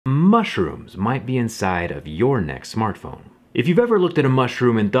mushrooms might be inside of your next smartphone. If you've ever looked at a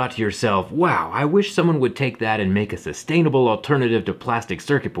mushroom and thought to yourself, wow, I wish someone would take that and make a sustainable alternative to plastic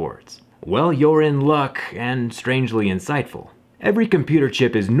circuit boards. Well, you're in luck and strangely insightful. Every computer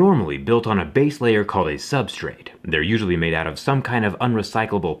chip is normally built on a base layer called a substrate. They're usually made out of some kind of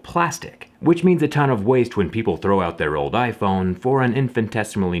unrecyclable plastic, which means a ton of waste when people throw out their old iPhone for an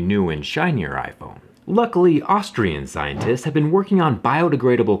infinitesimally new and shinier iPhone. Luckily, Austrian scientists have been working on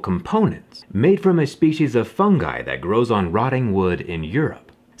biodegradable components made from a species of fungi that grows on rotting wood in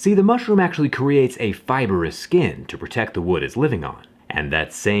Europe. See, the mushroom actually creates a fibrous skin to protect the wood it's living on. And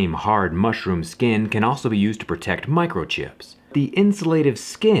that same hard mushroom skin can also be used to protect microchips. The insulative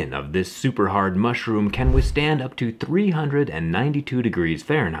skin of this super hard mushroom can withstand up to 392 degrees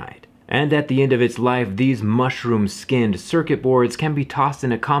Fahrenheit. And at the end of its life, these mushroom-skinned circuit boards can be tossed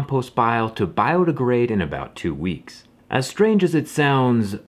in a compost pile to biodegrade in about 2 weeks. As strange as it sounds,